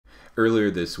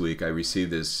Earlier this week, I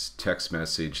received this text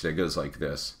message that goes like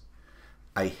this.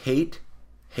 I hate,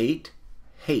 hate,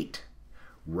 hate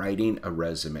writing a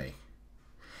resume.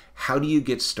 How do you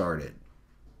get started?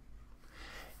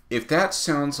 If that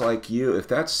sounds like you, if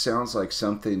that sounds like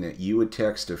something that you would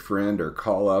text a friend or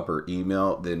call up or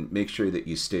email, then make sure that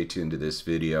you stay tuned to this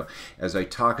video as I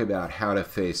talk about how to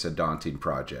face a daunting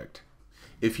project.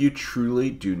 If you truly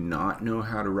do not know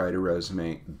how to write a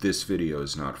resume, this video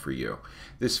is not for you.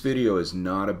 This video is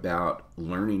not about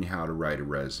learning how to write a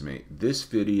resume. This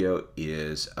video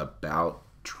is about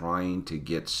trying to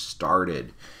get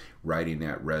started writing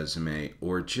that resume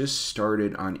or just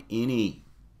started on any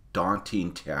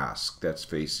daunting task that's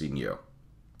facing you.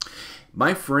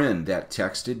 My friend that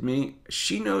texted me,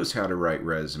 she knows how to write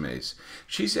resumes.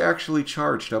 She's actually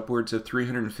charged upwards of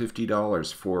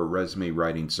 $350 for a resume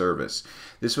writing service.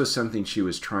 This was something she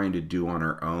was trying to do on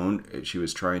her own. She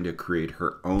was trying to create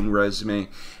her own resume,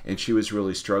 and she was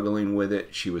really struggling with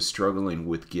it. She was struggling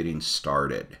with getting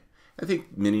started. I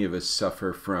think many of us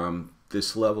suffer from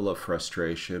this level of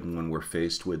frustration when we're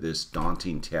faced with this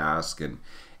daunting task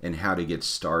and how to get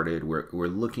started. We're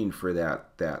looking for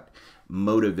that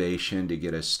motivation to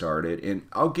get us started. And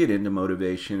I'll get into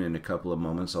motivation in a couple of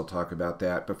moments. I'll talk about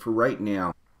that. But for right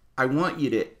now, I want you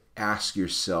to ask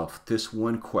yourself this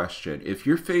one question. If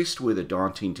you're faced with a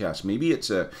daunting task, maybe it's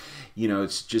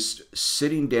it's just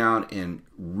sitting down and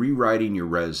rewriting your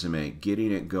resume,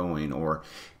 getting it going, or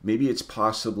maybe it's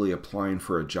possibly applying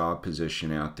for a job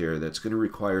position out there that's going to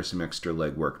require some extra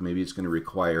legwork. Maybe it's going to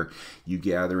require you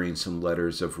gathering some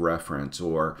letters of reference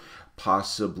or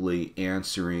possibly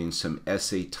answering some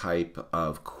essay type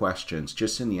of questions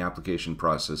just in the application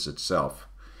process itself.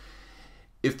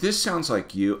 If this sounds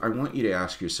like you, I want you to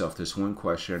ask yourself this one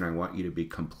question. I want you to be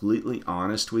completely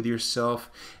honest with yourself,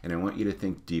 and I want you to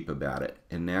think deep about it.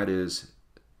 And that is,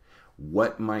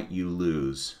 what might you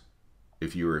lose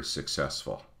if you were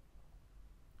successful?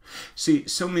 See,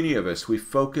 so many of us, we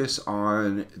focus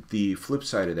on the flip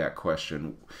side of that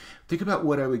question. Think about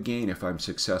what I would gain if I'm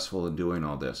successful in doing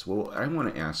all this. Well, what I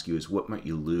want to ask you is, what might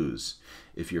you lose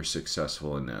if you're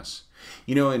successful in this?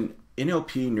 You know, in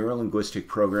NLP, neuro-linguistic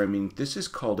programming, this is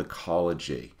called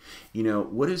ecology. You know,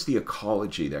 what is the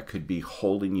ecology that could be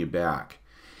holding you back?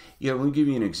 Yeah, let me give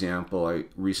you an example. I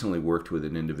recently worked with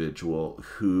an individual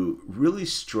who really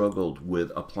struggled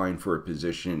with applying for a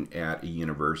position at a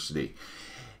university.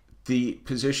 The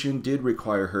position did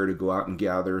require her to go out and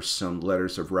gather some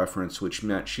letters of reference, which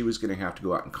meant she was going to have to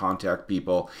go out and contact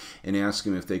people and ask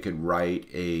them if they could write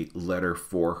a letter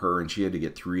for her, and she had to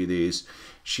get 3 of these.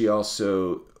 She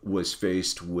also was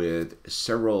faced with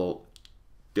several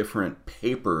different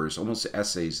papers, almost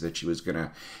essays, that she was going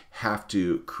to have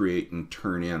to create and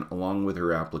turn in along with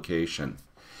her application.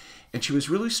 And she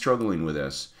was really struggling with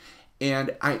this.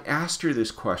 And I asked her this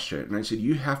question, and I said,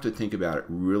 you have to think about it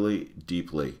really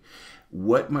deeply.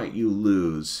 What might you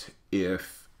lose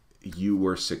if you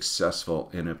were successful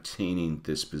in obtaining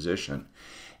this position?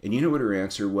 And you know what her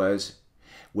answer was?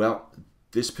 Well,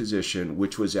 this position,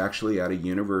 which was actually at a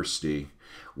university,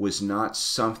 was not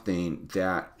something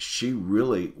that she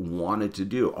really wanted to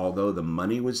do. Although the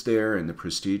money was there and the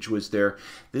prestige was there,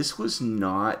 this was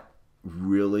not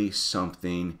really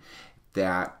something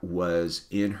that was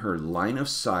in her line of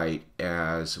sight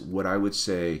as what I would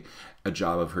say a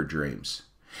job of her dreams.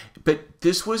 But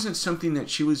this wasn't something that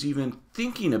she was even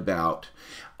thinking about.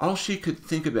 All she could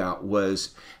think about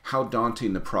was how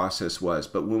daunting the process was.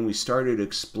 But when we started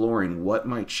exploring what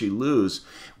might she lose,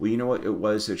 well, you know what it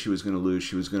was that she was going to lose?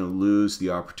 She was going to lose the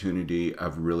opportunity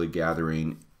of really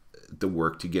gathering the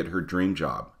work to get her dream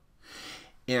job.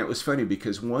 And it was funny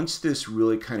because once this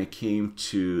really kind of came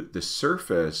to the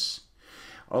surface,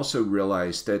 also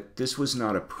realized that this was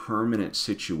not a permanent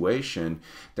situation,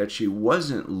 that she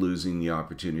wasn't losing the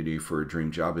opportunity for a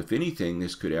dream job. If anything,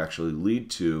 this could actually lead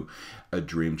to a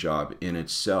dream job in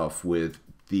itself with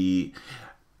the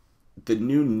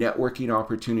new networking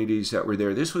opportunities that were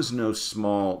there. This was no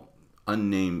small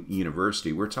unnamed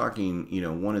university. We're talking,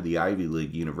 one of the Ivy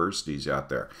League universities out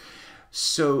there.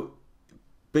 So,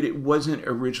 but it wasn't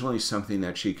originally something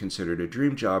that she considered a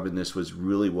dream job, and this was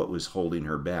really what was holding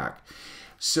her back.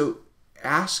 So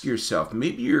ask yourself,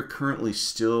 maybe you're currently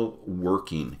still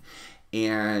working,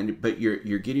 but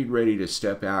you're getting ready to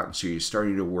step out, and so you're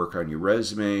starting to work on your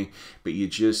resume, but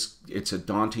it's a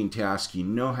daunting task. You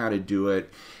know how to do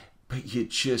it, but you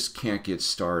just can't get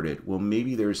started. Well,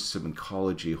 maybe there's some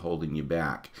ecology holding you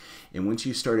back. And once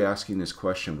you start asking this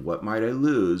question, what might I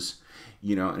lose?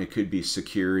 And it could be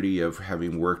security of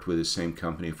having worked with the same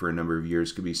company for a number of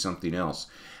years, it could be something else.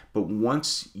 But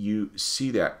once you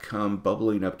see that come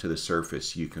bubbling up to the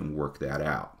surface, you can work that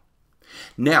out.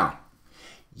 Now,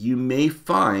 you may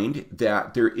find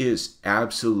that there is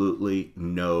absolutely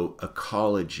no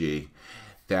ecology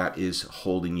that is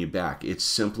holding you back. It's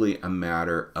simply a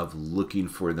matter of looking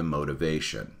for the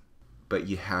motivation. But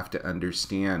you have to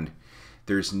understand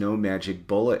there's no magic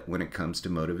bullet when it comes to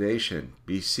motivation.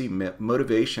 BC,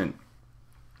 motivation,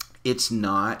 it's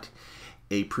not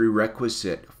a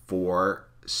prerequisite for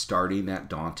starting that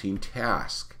daunting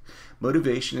task.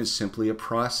 Motivation is simply a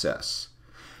process.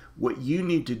 What you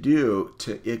need to do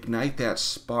to ignite that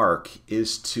spark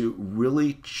is to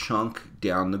really chunk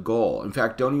down the goal. In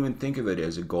fact, don't even think of it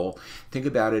as a goal. Think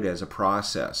about it as a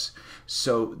process.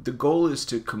 So the goal is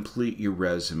to complete your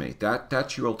resume.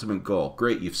 That's your ultimate goal.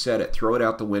 Great, you've said it. Throw it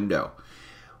out the window.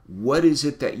 What is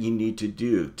it that you need to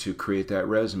do to create that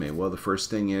resume? Well, the first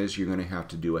thing is you're going to have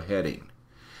to do a heading.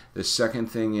 The second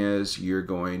thing is you're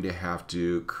going to have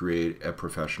to create a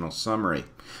professional summary.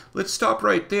 Let's stop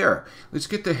right there. Let's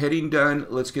get the heading done.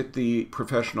 Let's get the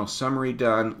professional summary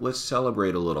done. Let's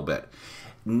celebrate a little bit.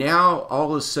 Now,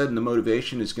 all of a sudden, the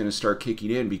motivation is going to start kicking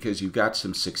in because you've got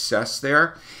some success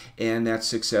there, and that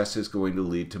success is going to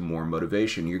lead to more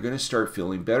motivation. You're going to start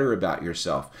feeling better about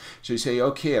yourself. So you say,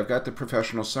 okay, I've got the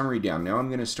professional summary down. Now I'm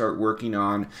going to start working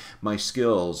on my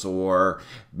skills, or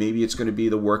maybe it's going to be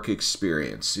the work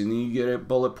experience, and then you get a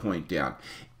bullet point down.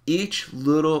 Each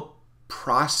little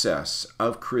process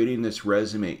of creating this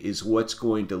resume is what's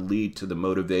going to lead to the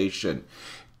motivation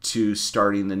to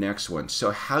starting the next one. So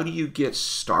how do you get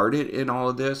started in all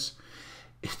of this?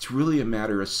 It's really a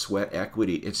matter of sweat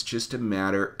equity. It's just a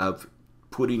matter of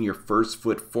putting your first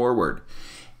foot forward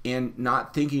and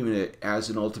not thinking of it as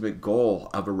an ultimate goal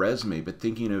of a resume, but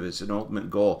thinking of it as an ultimate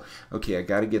goal. Okay, I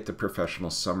got to get the professional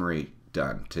summary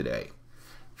done today.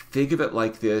 Think of it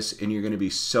like this, and you're going to be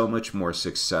so much more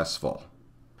successful.